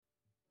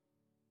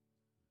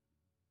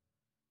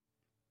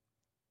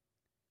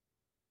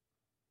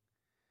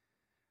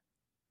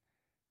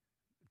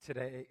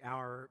Today,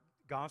 our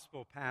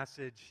gospel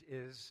passage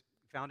is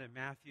found in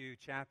Matthew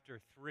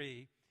chapter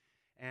 3,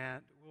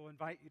 and we'll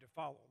invite you to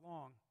follow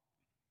along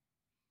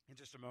in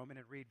just a moment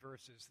and read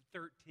verses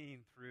 13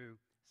 through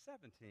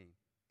 17.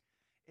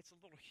 It's a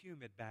little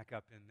humid back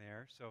up in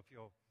there, so if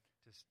you'll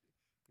just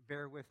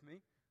bear with me.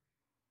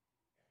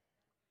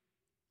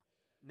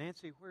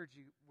 Nancy, where'd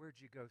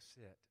you go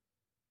sit?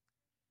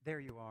 There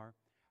you are.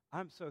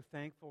 I'm so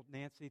thankful,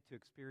 Nancy, to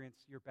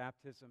experience your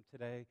baptism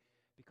today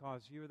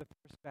because you're the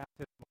first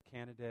baptismal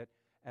candidate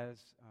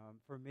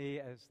for me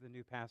as the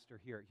new pastor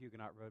here at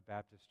Huguenot Road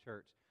Baptist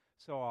Church.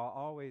 So I'll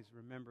always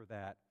remember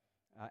that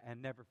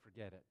and never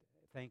forget it.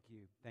 Thank you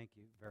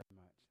very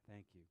much.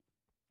 Thank you.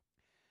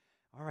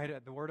 All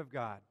right, the Word of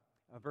God,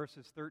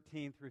 verses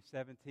 13 through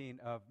 17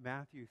 of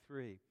Matthew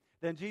 3.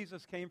 Then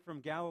Jesus came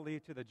from Galilee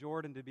to the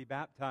Jordan to be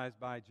baptized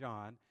by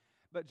John,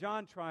 but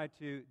John tried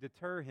to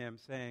deter him,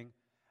 saying,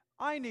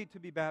 I need to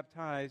be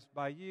baptized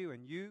by you,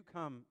 and you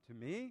come to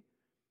me?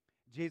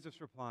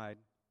 Jesus replied,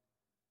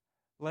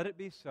 let it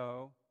be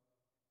so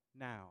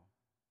now.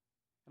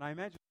 And I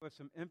imagine with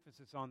some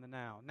emphasis on the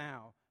now,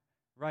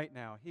 right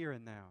now, here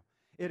and now.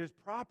 It is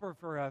proper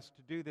for us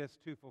to do this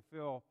to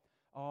fulfill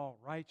all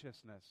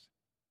righteousness.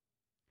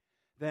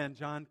 Then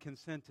John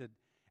consented.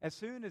 As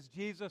soon as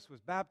Jesus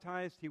was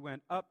baptized, he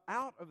went up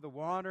out of the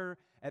water.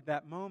 At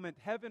that moment,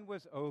 heaven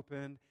was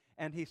opened,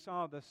 and he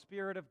saw the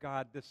Spirit of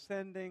God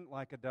descending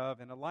like a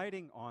dove and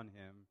alighting on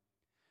him.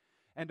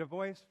 And a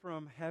voice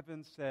from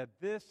heaven said,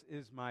 This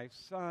is my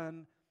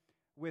Son.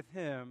 With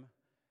him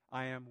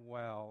I am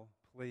well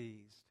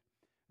pleased.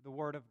 The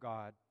Word of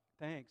God.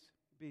 Thanks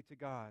be to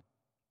God.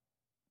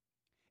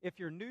 If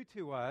you're new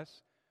to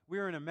us,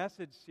 we're in a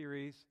message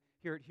series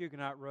here at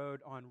Huguenot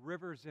Road on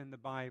rivers in the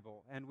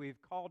Bible, and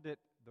we've called it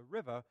The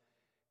River,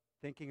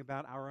 thinking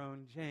about our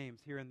own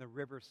James here in the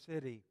River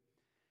City.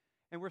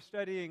 And we're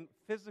studying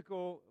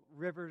physical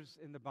rivers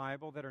in the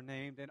Bible that are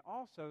named, and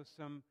also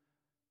some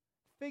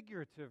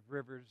figurative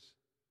rivers.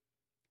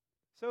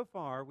 So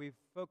far, we've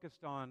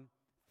focused on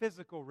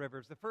physical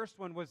rivers. The first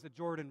one was the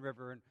Jordan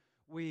River, and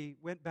we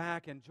went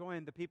back and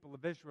joined the people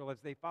of Israel as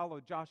they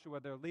followed Joshua,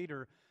 their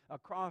leader,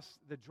 across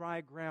the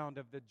dry ground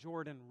of the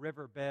Jordan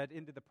riverbed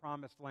into the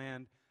promised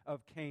land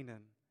of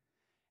Canaan.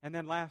 And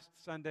then last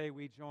Sunday,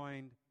 we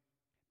joined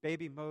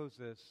baby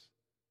Moses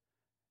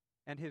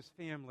and his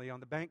family on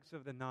the banks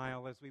of the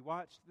Nile as we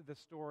watched the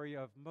story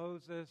of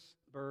Moses'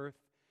 birth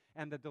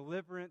and the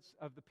deliverance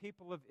of the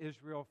people of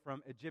Israel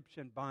from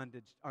Egyptian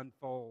bondage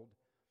unfold.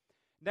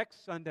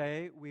 Next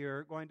Sunday, we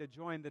are going to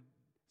join the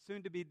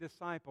soon-to-be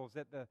disciples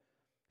at the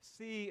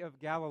Sea of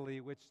Galilee,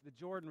 which the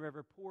Jordan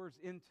River pours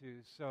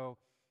into. So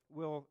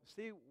we'll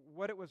see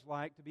what it was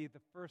like to be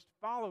the first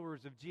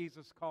followers of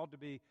Jesus, called to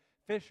be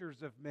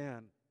fishers of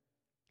men.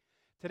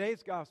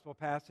 Today's gospel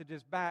passage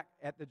is back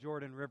at the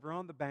Jordan River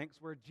on the banks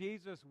where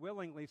Jesus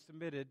willingly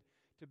submitted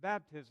to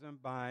baptism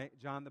by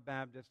John the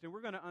Baptist. And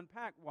we're going to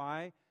unpack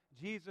why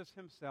Jesus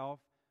himself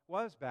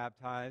was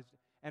baptized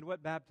and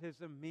what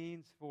baptism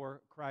means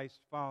for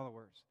Christ's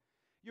followers.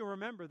 You'll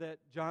remember that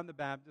John the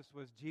Baptist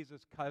was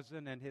Jesus'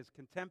 cousin and his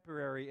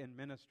contemporary in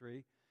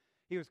ministry.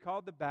 He was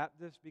called the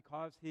Baptist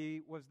because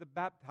he was the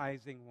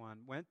baptizing one,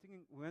 went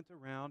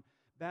around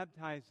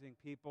baptizing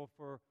people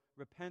for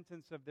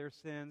repentance of their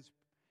sins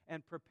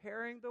and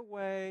preparing the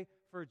way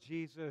for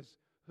Jesus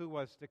who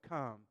was to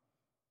come.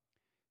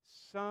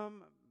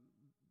 Some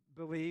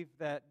believe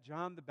that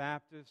John the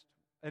Baptist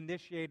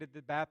initiated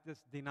the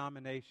Baptist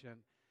denomination.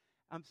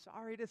 I'm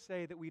sorry to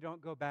say that we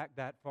don't go back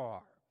that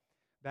far.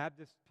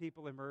 Baptist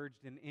people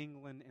emerged in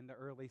England in the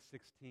early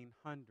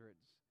 1600s.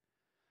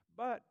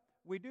 But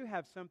we do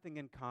have something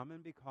in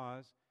common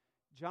because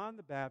John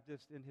the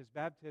Baptist in his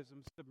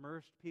baptism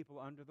submerged people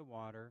under the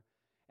water,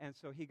 and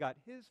so he got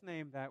his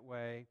name that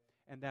way,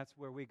 and that's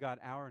where we got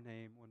our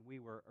name when we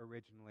were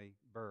originally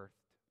birthed.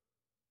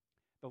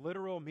 The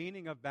literal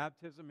meaning of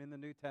baptism in the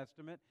New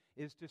Testament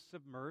is to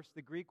submerge.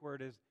 The Greek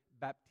word is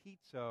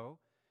baptizo,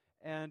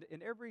 and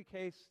in every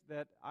case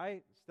that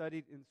I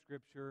studied in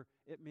Scripture,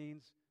 it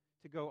means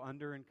to go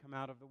under and come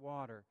out of the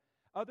water.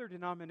 Other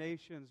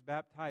denominations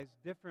baptize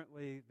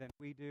differently than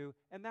we do,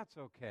 and that's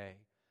okay.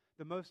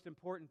 The most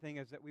important thing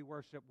is that we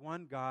worship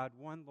one God,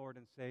 one Lord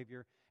and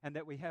Savior, and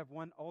that we have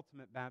one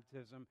ultimate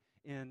baptism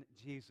in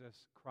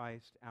Jesus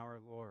Christ our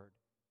Lord.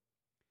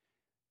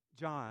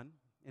 John,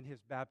 in his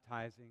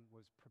baptizing,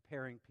 was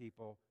preparing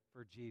people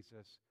for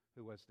Jesus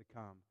who was to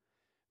come.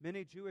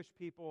 Many Jewish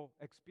people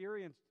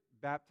experienced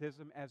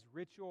baptism as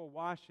ritual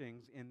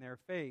washings in their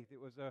faith. It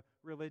was a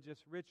religious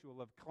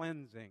ritual of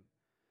cleansing.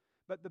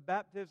 But the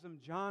baptism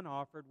John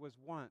offered was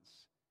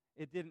once.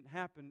 It didn't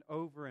happen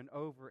over and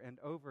over and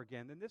over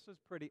again. And this was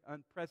pretty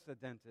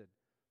unprecedented.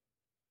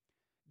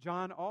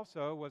 John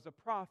also was a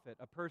prophet,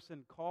 a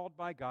person called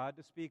by God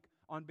to speak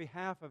on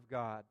behalf of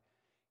God.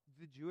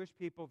 The Jewish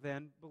people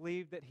then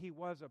believed that he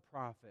was a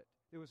prophet.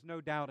 There was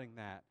no doubting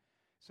that.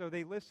 So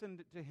they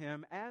listened to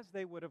him as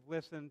they would have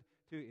listened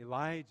to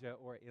Elijah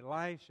or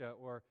Elisha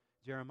or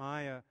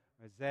Jeremiah,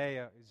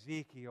 Isaiah,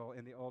 Ezekiel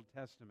in the Old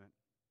Testament.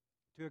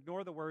 To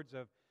ignore the words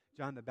of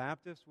John the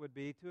Baptist would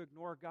be to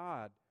ignore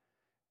God.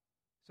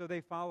 So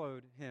they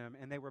followed him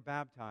and they were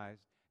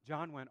baptized.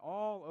 John went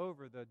all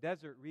over the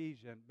desert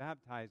region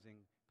baptizing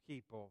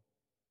people.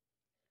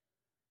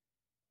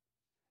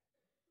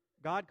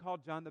 God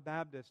called John the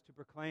Baptist to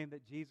proclaim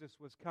that Jesus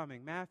was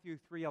coming. Matthew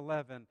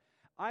 3:11,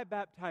 I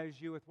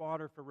baptize you with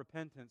water for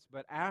repentance,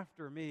 but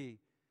after me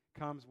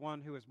comes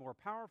one who is more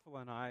powerful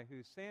than I,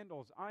 whose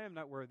sandals I am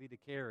not worthy to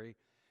carry.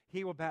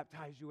 He will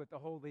baptize you with the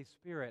Holy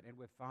Spirit and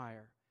with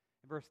fire.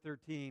 In verse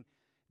 13,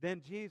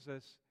 then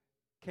Jesus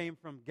came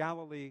from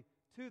Galilee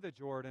to the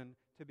Jordan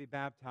to be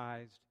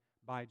baptized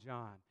by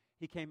John.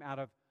 He came out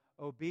of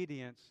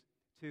obedience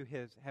to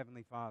his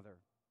heavenly Father.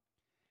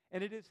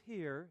 And it is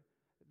here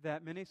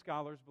that many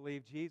scholars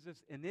believe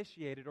Jesus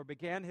initiated or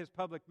began his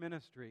public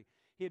ministry.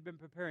 He had been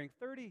preparing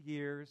 30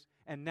 years,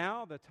 and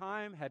now the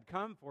time had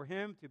come for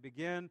him to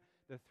begin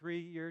the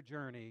 3-year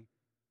journey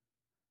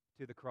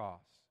to the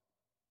cross.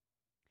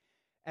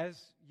 As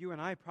you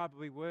and I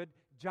probably would,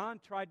 John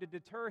tried to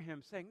deter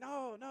him, saying,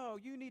 No,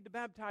 you need to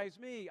baptize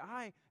me.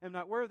 I am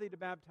not worthy to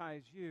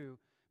baptize you.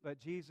 But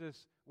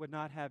Jesus would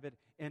not have it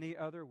any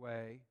other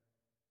way.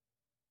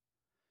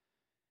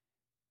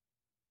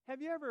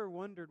 Have you ever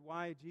wondered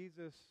why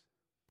Jesus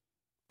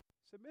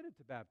submitted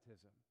to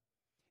baptism?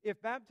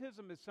 If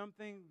baptism is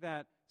something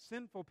that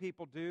sinful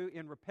people do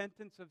in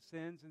repentance of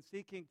sins and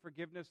seeking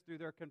forgiveness through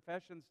their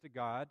confessions to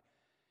God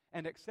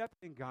and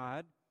accepting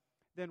God,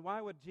 then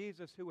why would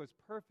Jesus, who was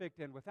perfect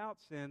and without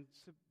sin,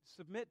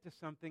 submit to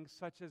something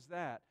such as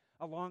that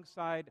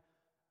alongside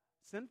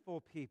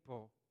sinful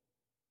people?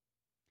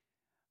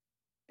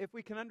 If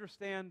we can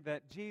understand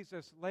that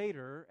Jesus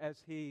later,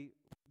 as he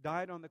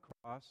died on the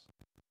cross,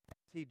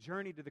 he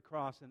journeyed to the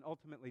cross and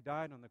ultimately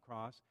died on the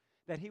cross,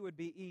 that he would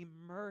be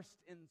immersed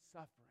in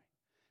suffering,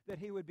 that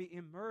he would be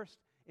immersed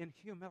in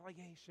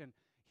humiliation,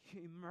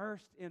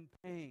 immersed in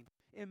pain,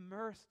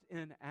 immersed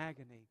in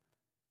agony,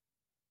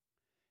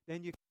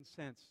 then you can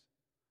sense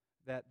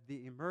that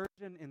the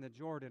immersion in the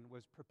Jordan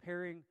was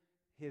preparing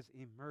his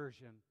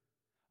immersion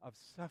of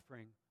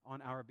suffering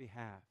on our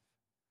behalf.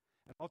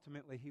 And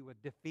ultimately, he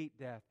would defeat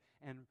death,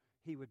 and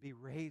he would be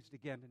raised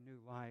again to new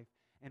life,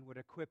 and would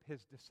equip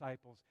his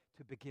disciples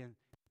to begin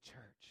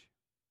church.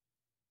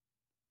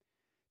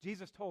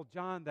 Jesus told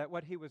John that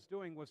what he was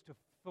doing was to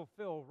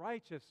fulfill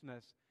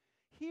righteousness.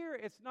 Here,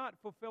 it's not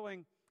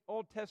fulfilling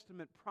Old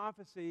Testament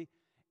prophecy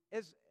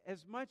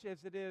as much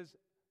as it is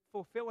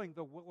fulfilling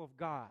the will of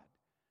God.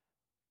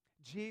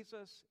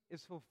 Jesus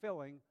is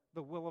fulfilling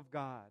the will of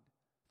God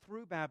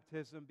through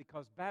baptism,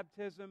 because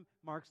baptism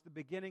marks the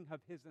beginning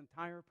of his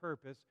entire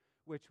purpose,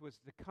 which was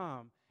to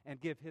come and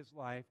give his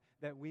life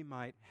that we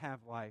might have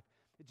life.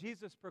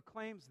 Jesus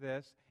proclaims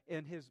this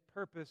in his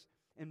purpose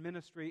in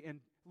ministry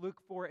in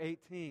Luke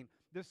 4:18.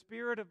 The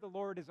Spirit of the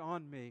Lord is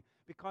on me,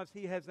 because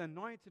he has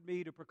anointed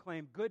me to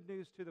proclaim good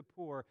news to the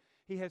poor.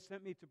 He has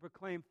sent me to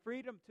proclaim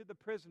freedom to the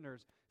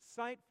prisoners,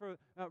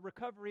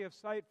 recovery of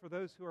sight for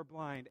those who are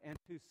blind, and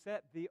to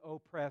set the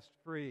oppressed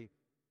free,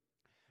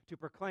 to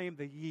proclaim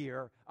the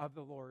year of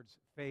the Lord's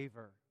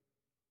favor.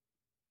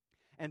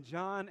 And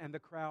John and the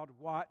crowd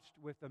watched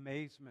with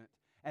amazement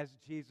as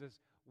Jesus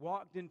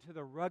walked into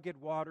the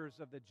rugged waters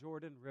of the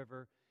Jordan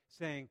River,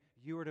 saying,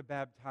 "You are to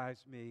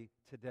baptize me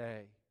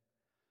today."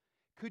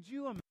 Could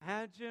you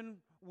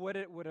imagine what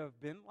it would have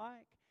been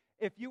like?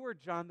 If you were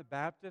John the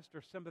Baptist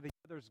or some of the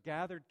others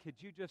gathered,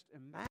 could you just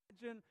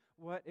imagine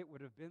what it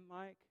would have been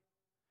like?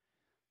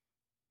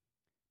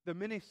 The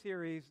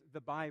miniseries,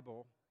 The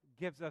Bible,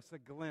 gives us a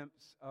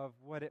glimpse of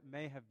what it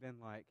may have been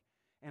like.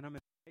 And I'm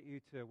going to invite you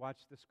to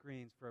watch the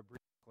screens for a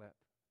brief clip.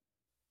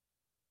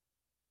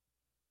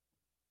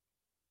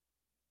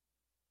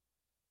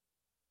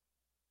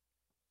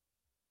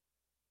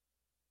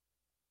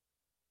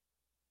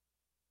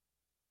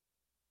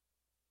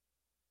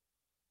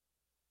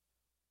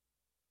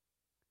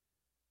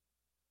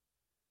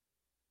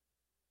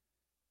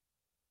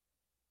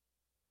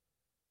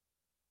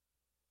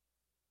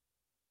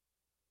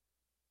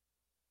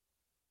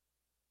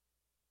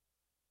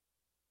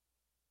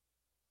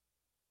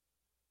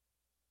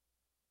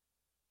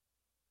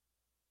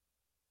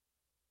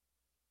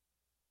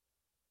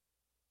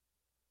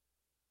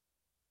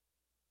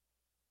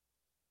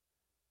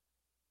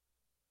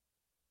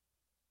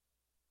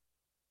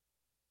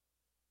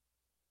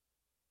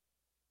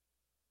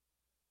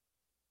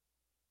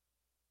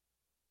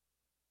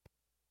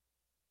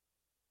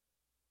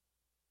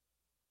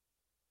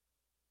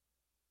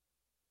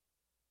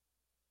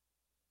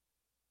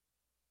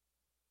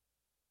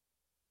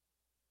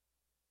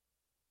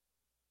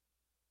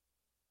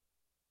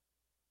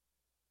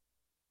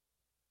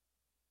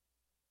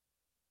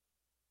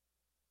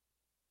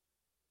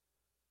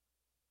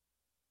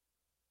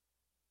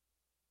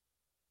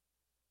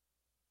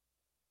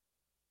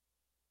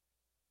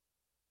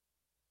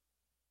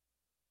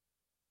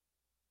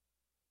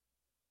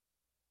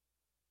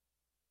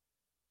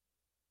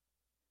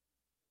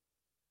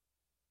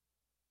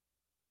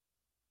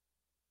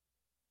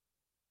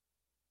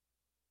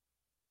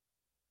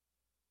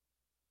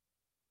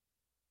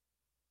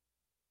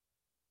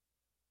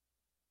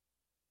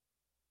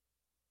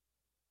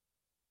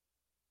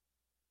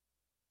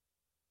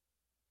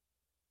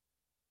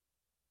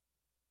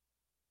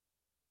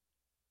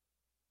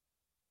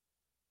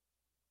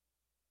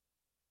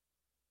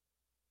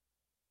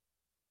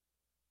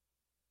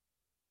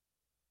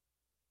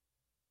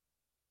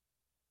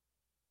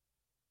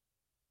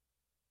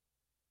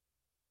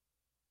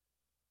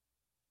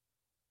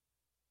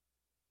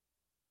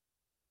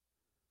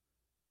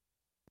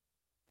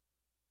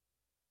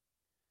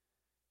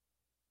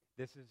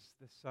 This is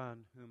the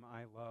Son whom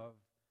I love.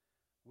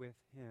 With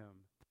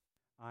him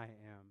I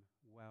am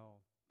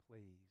well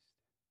pleased.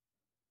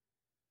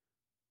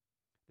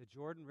 The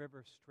Jordan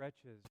River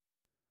stretches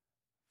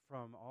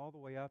from all the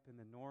way up in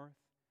the north,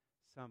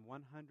 some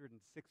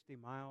 160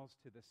 miles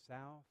to the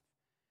south,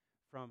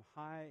 from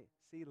high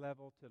sea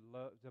level to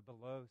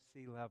below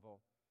sea level.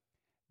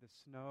 The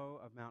snow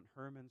of Mount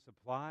Hermon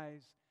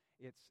supplies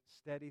its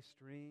steady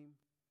stream.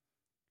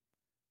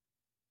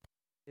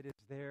 It is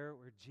there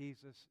where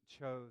Jesus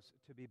chose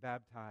to be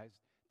baptized.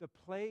 The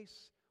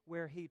place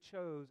where he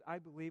chose, I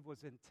believe,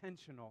 was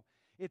intentional.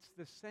 It's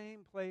the same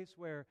place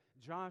where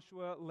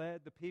Joshua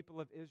led the people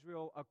of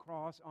Israel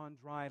across on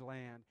dry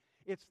land.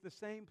 It's the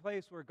same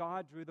place where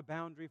God drew the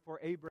boundary for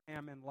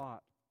Abraham and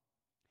Lot.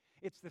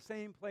 It's the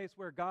same place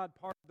where God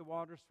parted the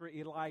waters for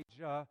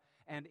Elijah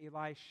and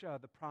Elisha,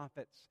 the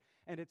prophets.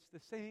 And it's the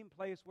same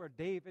place where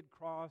David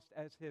crossed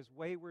as his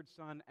wayward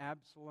son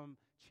Absalom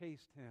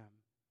chased him.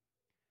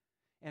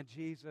 And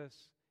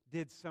Jesus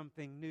did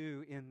something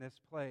new in this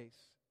place.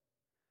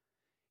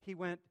 He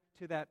went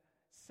to that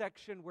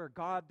section where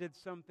God did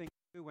something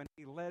new when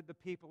he led the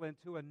people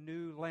into a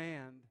new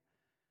land.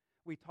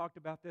 We talked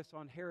about this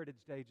on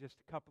Heritage Day just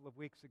a couple of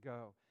weeks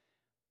ago.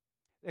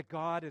 That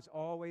God is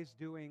always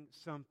doing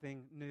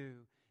something new.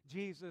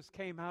 Jesus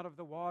came out of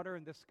the water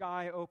and the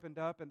sky opened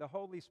up and the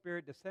Holy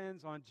Spirit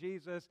descends on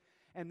Jesus.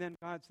 And then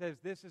God says,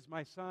 "This is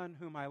my Son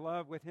whom I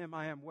love. With him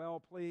I am well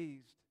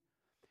pleased."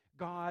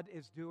 God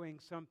is doing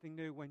something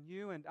new. When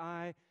you and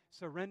I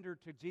surrender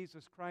to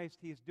Jesus Christ,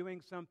 he is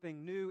doing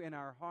something new in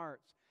our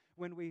hearts.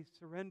 When we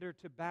surrender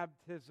to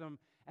baptism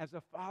as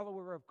a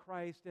follower of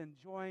Christ and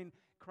join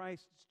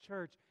Christ's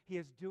church, he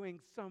is doing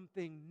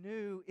something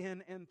new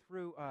in and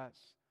through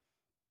us.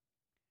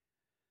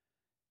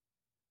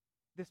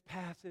 This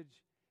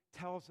passage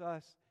tells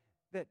us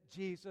that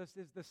Jesus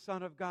is the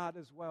Son of God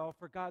as well.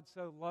 For God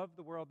so loved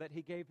the world that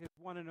he gave his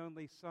one and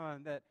only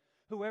Son, that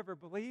whoever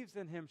believes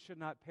in him should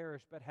not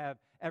perish but have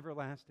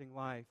everlasting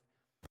life.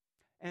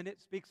 And it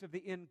speaks of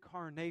the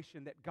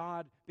incarnation, that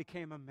God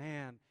became a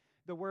man.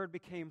 The Word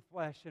became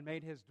flesh and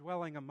made his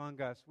dwelling among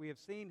us. We have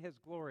seen his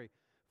glory,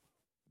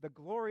 the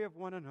glory of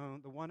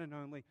the one and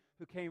only,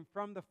 who came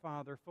from the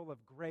Father, full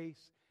of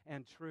grace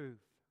and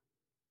truth.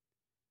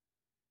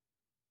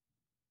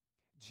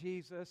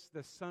 Jesus,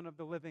 the Son of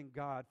the living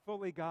God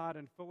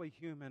and fully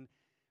human,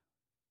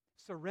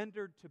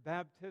 surrendered to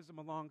baptism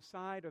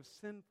alongside of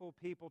sinful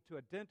people to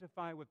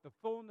identify with the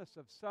fullness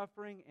of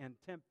suffering and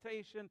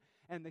temptation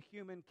and the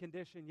human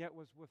condition, yet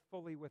was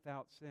fully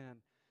without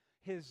sin.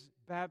 His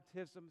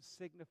baptism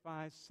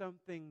signifies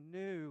something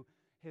new,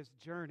 his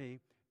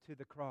journey to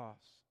the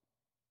cross.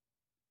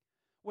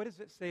 What does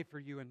it say for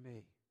you and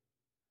me?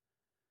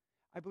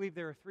 I believe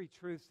there are three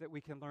truths that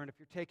we can learn if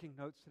you're taking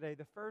notes today.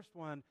 The first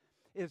one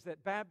is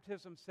that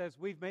baptism says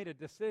we've made a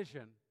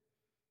decision.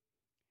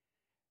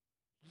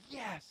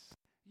 Yes,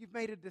 you've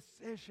made a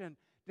decision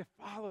to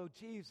follow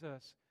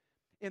Jesus.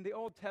 In the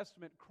Old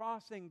Testament,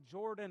 crossing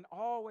Jordan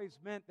always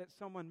meant that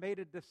someone made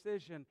a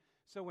decision.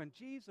 So when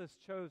Jesus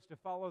chose to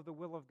follow the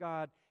will of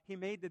God, he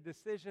made the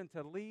decision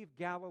to leave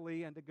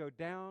Galilee and to go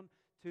down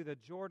to the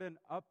Jordan,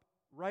 up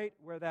right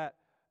where that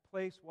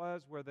place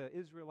was where the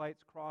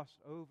Israelites crossed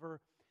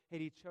over.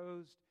 And he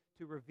chose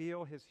to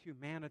reveal his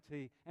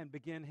humanity and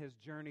begin his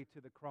journey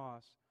to the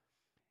cross.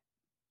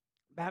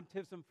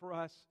 Baptism for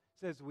us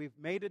says we've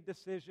made a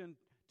decision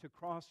to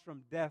cross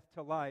from death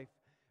to life.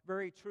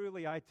 Very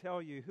truly, I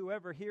tell you,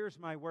 whoever hears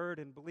my word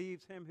and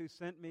believes him who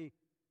sent me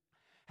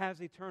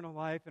has eternal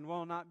life and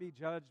will not be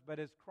judged, but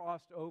is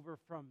crossed over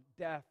from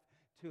death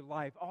to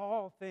life.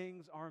 All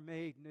things are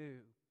made new.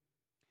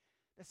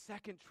 The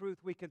second truth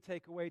we can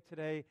take away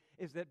today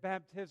is that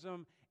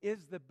baptism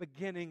is the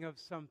beginning of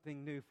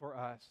something new for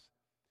us.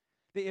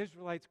 The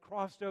Israelites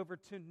crossed over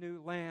to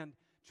new land,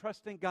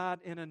 trusting God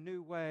in a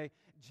new way.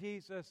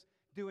 Jesus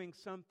doing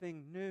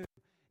something new.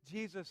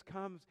 Jesus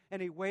comes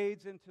and he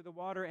wades into the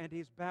water and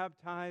he's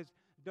baptized.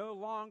 No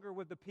longer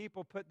would the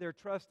people put their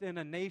trust in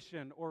a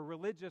nation or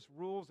religious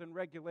rules and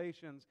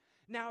regulations.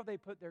 Now they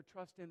put their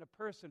trust in a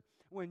person.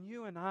 When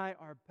you and I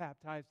are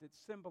baptized, it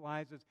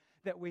symbolizes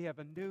that we have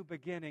a new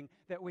beginning,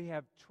 that we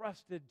have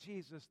trusted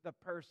Jesus, the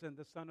person,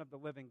 the Son of the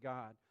living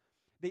God.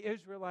 The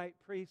Israelite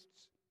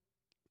priests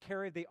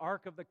carried the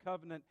Ark of the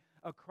Covenant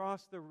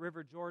across the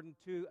River Jordan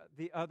to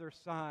the other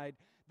side.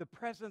 The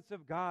presence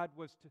of God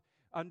was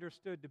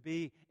understood to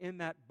be in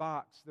that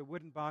box, the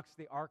wooden box,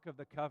 the Ark of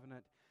the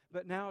Covenant.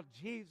 But now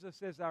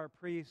Jesus is our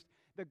priest.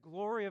 The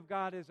glory of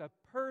God is a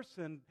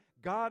person,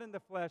 God in the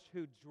flesh,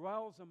 who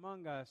dwells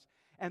among us.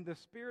 And the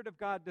Spirit of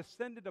God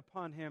descended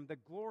upon him. The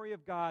glory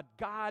of God,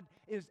 God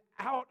is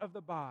out of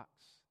the box.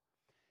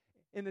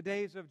 In the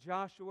days of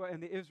Joshua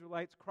and the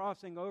Israelites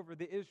crossing over,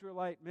 the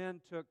Israelite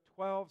men took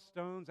 12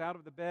 stones out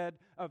of the bed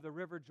of the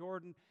River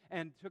Jordan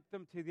and took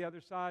them to the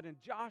other side. And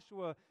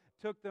Joshua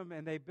took them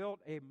and they built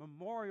a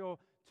memorial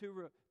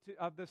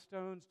of the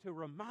stones to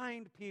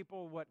remind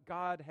people what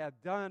God had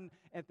done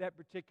at that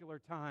particular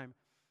time.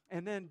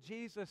 And then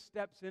Jesus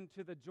steps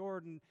into the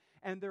Jordan,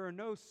 and there are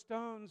no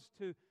stones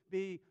to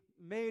be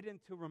made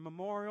into a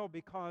memorial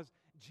because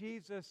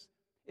Jesus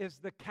is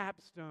the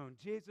capstone.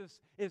 Jesus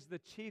is the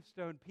chief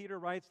stone. Peter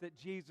writes that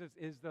Jesus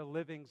is the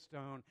living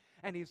stone,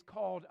 and he's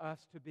called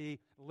us to be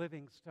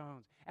living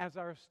stones. As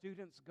our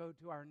students go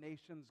to our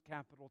nation's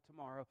capital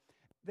tomorrow,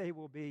 they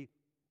will be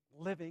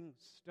living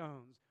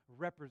stones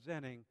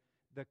representing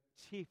the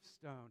chief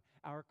stone,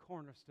 our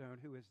cornerstone,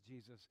 who is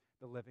Jesus,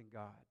 the living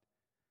God.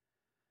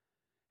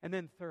 And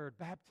then third,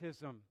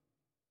 baptism.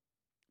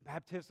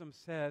 Baptism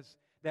says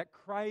that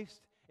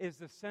Christ is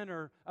the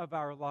center of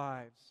our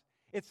lives.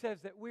 It says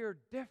that we are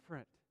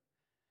different,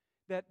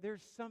 that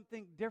there's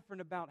something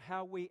different about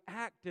how we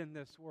act in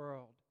this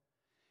world.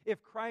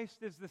 If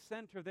Christ is the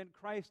center, then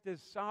Christ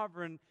is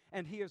sovereign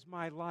and He is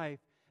my life,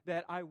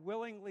 that I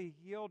willingly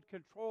yield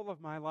control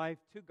of my life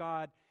to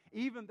God,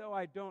 even though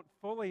I don't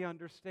fully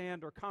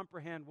understand or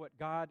comprehend what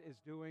God is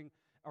doing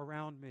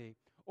around me,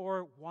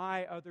 or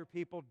why other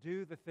people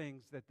do the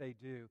things that they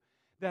do.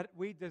 That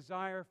we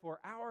desire for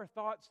our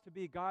thoughts to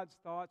be God's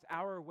thoughts,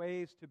 our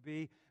ways to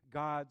be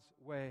God's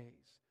ways.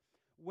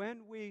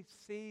 When we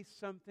see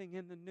something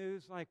in the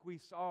news like we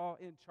saw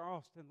in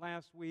Charleston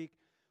last week,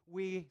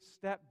 we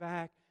step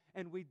back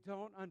and we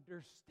don't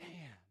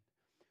understand.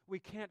 We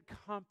can't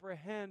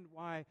comprehend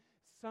why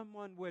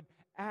someone would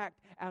act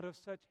out of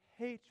such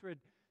hatred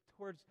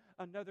towards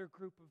another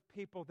group of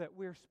people that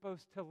we're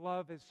supposed to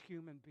love as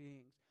human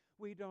beings.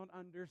 We don't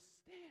understand.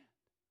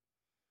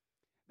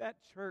 That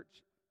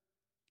church,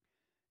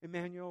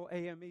 Emmanuel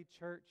AME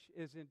Church,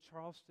 is in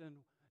Charleston,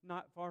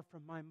 not far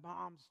from my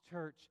mom's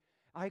church.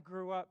 I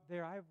grew up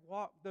there. I've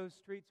walked those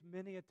streets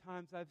many a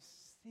times. I've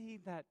seen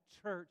that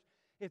church.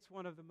 It's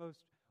one of the most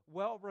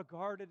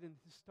well-regarded and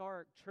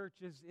historic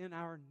churches in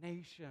our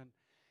nation.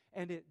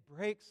 And it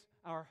breaks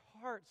our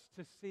hearts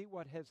to see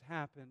what has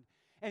happened.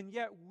 And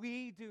yet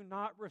we do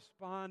not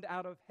respond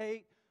out of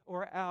hate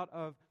or out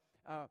of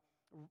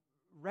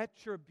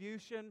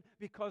retribution,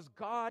 because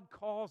God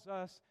calls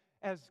us,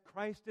 as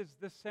Christ is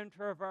the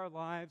center of our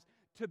lives,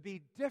 to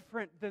be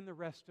different than the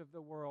rest of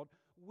the world.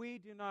 We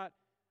do not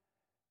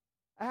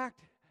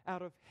act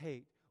out of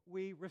hate.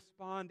 We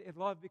respond in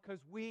love because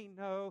we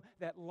know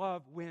that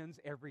love wins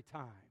every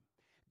time.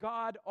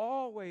 God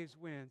always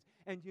wins.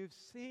 And you've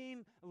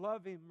seen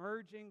love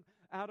emerging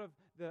out of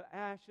the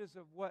ashes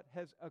of what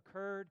has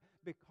occurred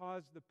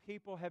because the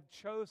people have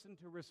chosen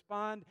to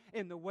respond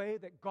in the way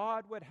that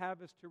God would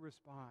have us to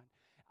respond.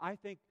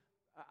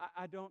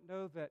 I don't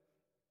know that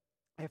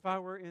if I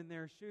were in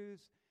their shoes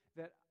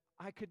that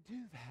I could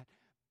do that,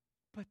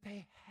 but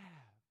they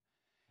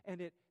have.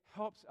 And it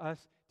helps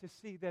us to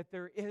see that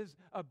there is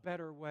a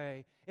better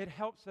way. It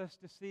helps us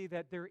to see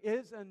that there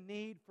is a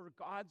need for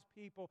God's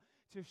people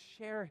to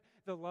share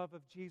the love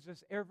of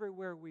Jesus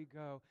everywhere we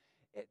go.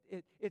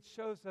 It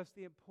shows us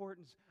the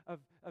importance of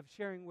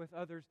sharing with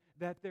others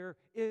that there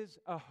is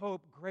a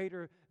hope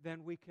greater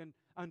than we can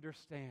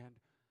understand.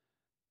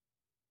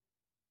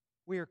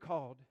 We are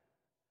called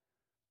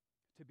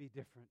to be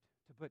different,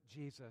 to put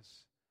Jesus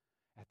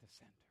at the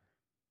center.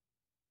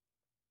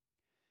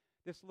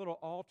 This little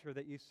altar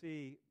that you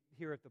see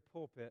here at the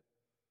pulpit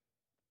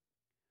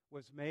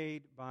was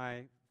made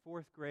by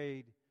fourth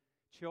grade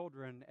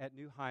children at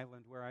New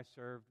Highland, where I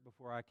served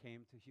before I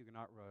came to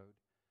Huguenot Road.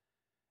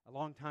 A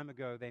long time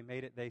ago, they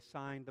made it. They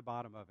signed the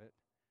bottom of it.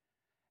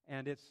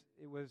 And it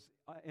was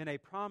in a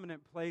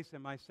prominent place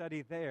in my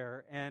study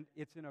there, and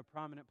it's in a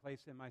prominent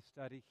place in my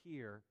study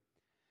here.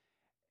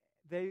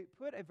 They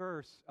put a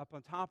verse up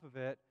on top of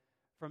it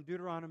from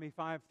Deuteronomy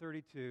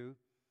 5:32.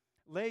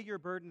 Lay your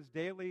burdens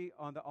daily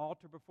on the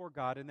altar before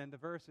God. And then the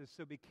verse is,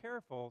 so be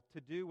careful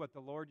to do what the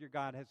Lord your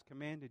God has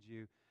commanded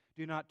you.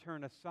 Do not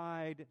turn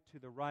aside to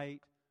the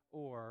right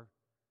or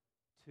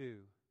to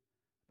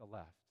the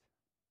left.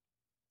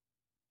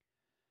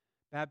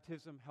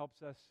 Baptism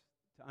helps us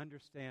to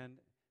understand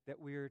that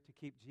we are to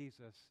keep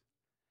Jesus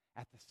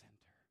at the center.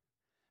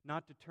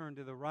 Not to turn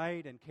to the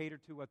right and cater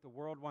to what the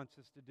world wants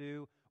us to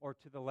do, or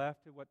to the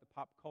left to what the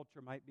pop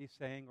culture might be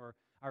saying, or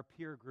our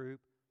peer group,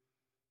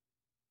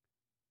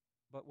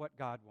 but what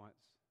God wants.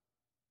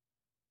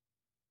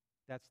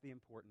 That's the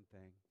important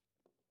thing.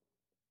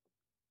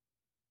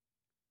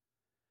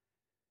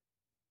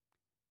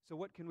 So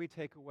what can we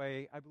take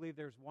away? I believe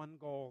there's one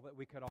goal that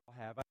we could all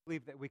have. I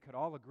believe that we could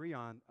all agree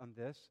on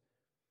this.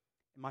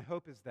 And my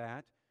hope is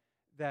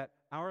that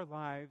our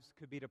lives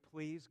could be to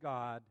please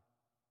God,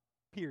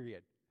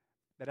 period.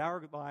 That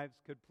our lives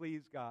could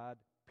please God,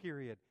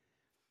 period.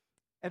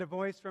 And a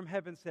voice from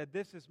heaven said,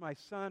 this is my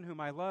Son whom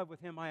I love,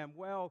 with him I am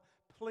well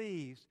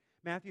pleased.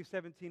 Matthew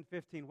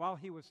 17:15, while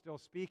he was still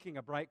speaking,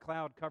 a bright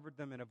cloud covered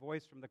them, and a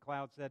voice from the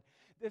cloud said,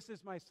 this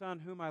is my Son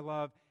whom I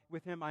love,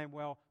 with him I am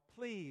well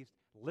pleased.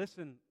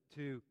 Listen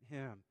to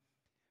him.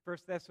 1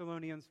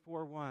 Thessalonians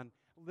 4:1,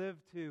 live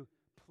to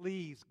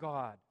please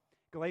God.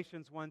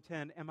 Galatians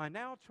 1:10, am I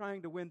now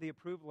trying to win the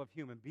approval of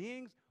human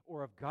beings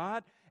or of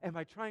God? Am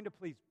I trying to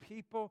please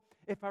people?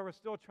 If I were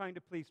still trying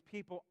to please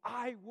people,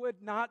 I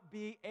would not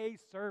be a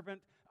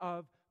servant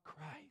of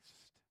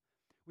Christ.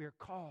 We are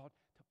called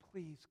to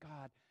please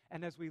God.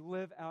 And as we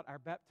live out our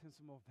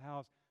baptismal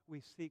vows, we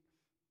seek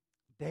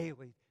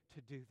daily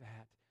to do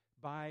that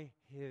by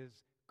His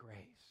grace.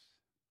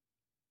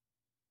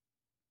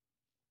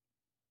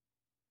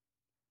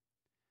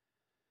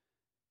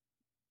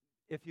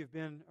 If you've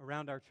been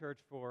around our church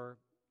for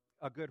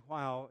a good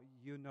while,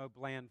 you know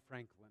Bland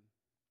Franklin.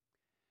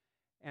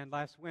 And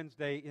last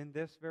Wednesday, in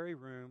this very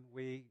room,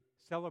 we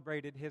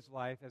celebrated his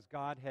life as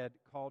God had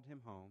called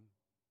him home.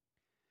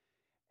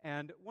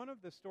 And one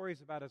of the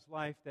stories about his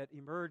life that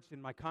emerged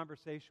in my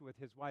conversation with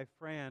his wife,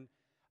 Fran,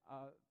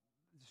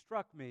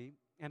 struck me,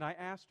 and I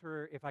asked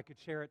her if I could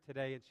share it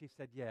today, and she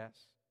said yes.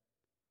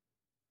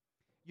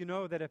 You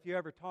know that if you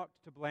ever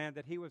talked to Bland,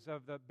 that he was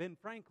of the Ben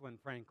Franklin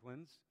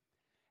Franklins,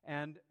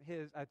 and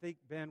I think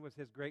Ben was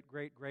his great,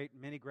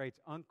 many greats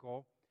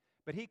uncle,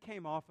 but he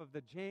came off of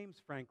the James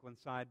Franklin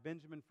side,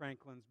 Benjamin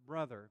Franklin's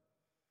brother.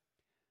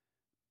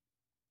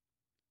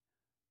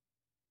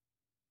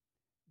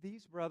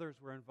 These brothers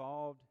were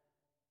involved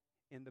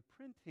in the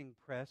printing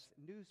press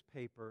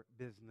newspaper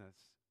business.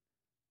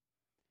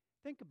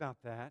 Think about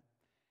that.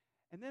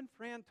 And then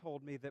Fran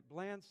told me that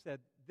Bland said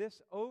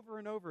this over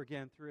and over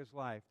again through his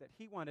life, that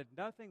he wanted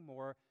nothing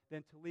more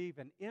than to leave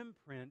an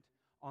imprint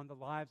on the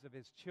lives of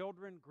his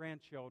children,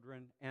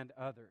 grandchildren, and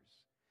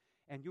others.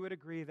 And you would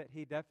agree that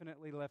he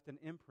definitely left an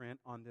imprint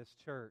on this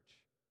church.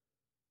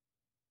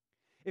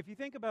 If you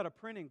think about a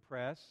printing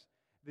press,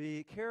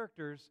 the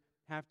characters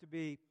have to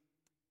be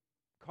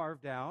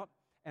carved out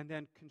and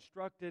then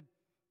constructed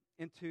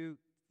into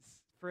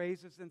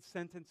phrases and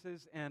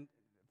sentences, and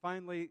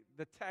finally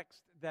the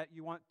text that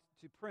you want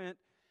to print,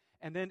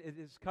 and then it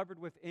is covered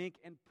with ink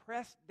and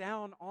pressed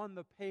down on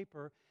the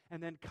paper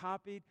and then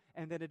copied,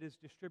 and then it is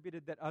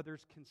distributed that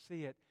others can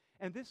see it.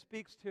 And this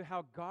speaks to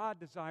how God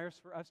desires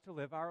for us to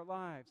live our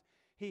lives.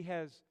 He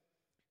has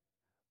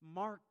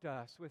marked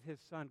us with His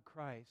Son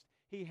Christ.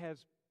 He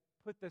has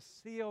put the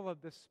seal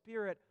of the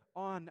Spirit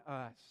on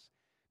us.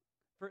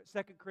 For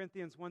 2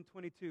 Corinthians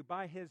 1:22,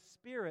 by His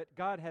Spirit,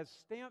 God has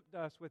stamped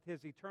us with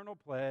His eternal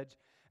pledge,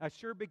 a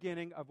sure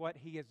beginning of what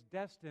He is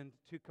destined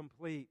to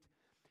complete.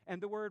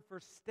 And the word for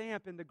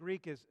stamp in the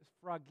Greek is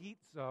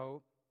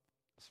sphragizo,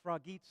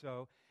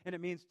 and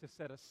it means to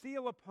set a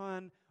seal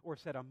upon or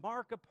set a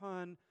mark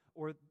upon,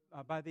 or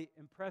by the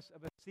impress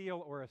of a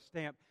seal or a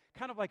stamp.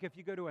 Kind of like if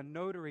you go to a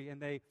notary and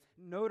they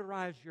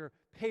notarize your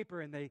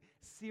paper and they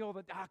seal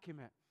the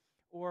document.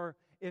 Or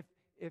if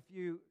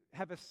you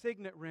have a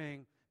signet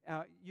ring,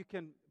 you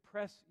can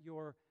press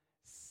your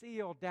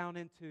seal down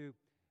into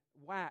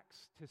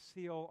wax to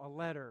seal a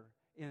letter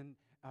in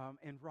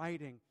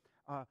writing.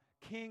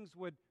 Kings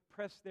would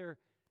press their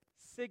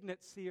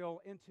signet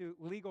seal into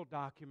legal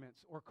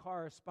documents or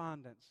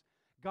correspondence.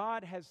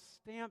 God has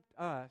stamped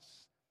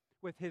us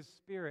with His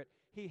Spirit.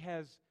 He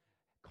has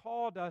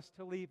called us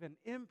to leave an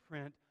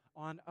imprint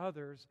on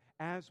others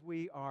as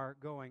we are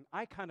going.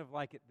 I kind of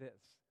like it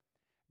this.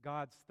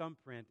 God's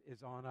thumbprint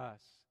is on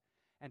us,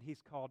 and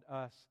He's called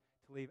us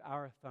to leave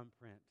our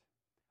thumbprint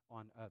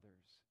on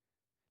others,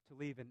 to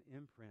leave an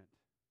imprint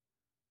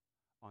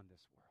on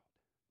this world.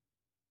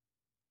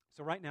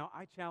 So right now,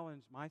 I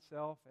challenge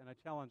myself and I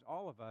challenge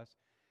all of us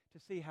to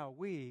see how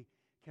we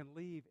can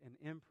leave an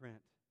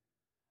imprint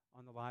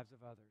on the lives of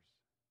others.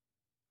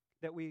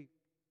 That we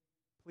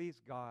please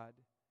God,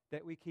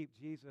 that we keep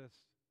Jesus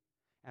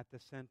at the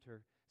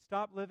center.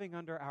 Stop living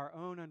under our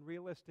own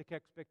unrealistic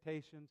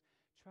expectations.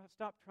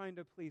 Stop trying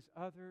to please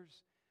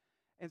others,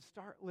 and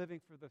start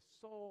living for the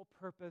sole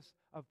purpose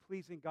of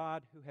pleasing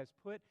God, who has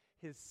put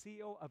His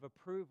seal of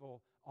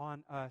approval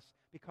on us,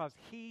 because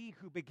He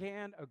who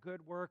began a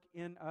good work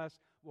in us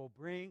will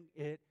bring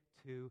it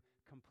to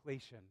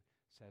completion,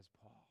 says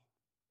Paul.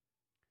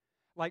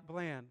 Like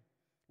Bland,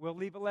 we'll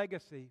leave a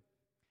legacy.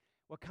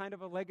 What kind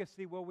of a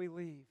legacy will we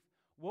leave?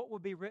 What will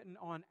be written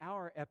on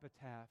our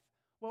epitaph?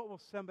 What will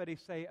somebody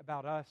say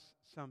about us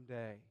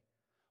someday?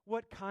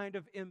 What kind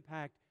of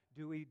impact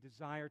do we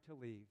desire to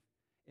leave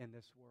in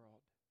this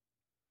world?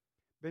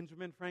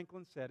 Benjamin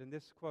Franklin said, and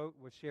this quote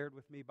was shared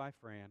with me by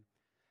Fran,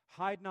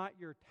 "Hide not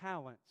your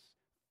talents,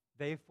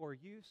 they for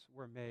use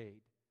were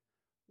made.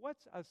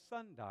 What's a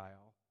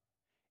sundial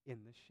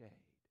in the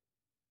shade?"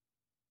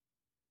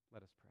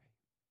 Let us pray.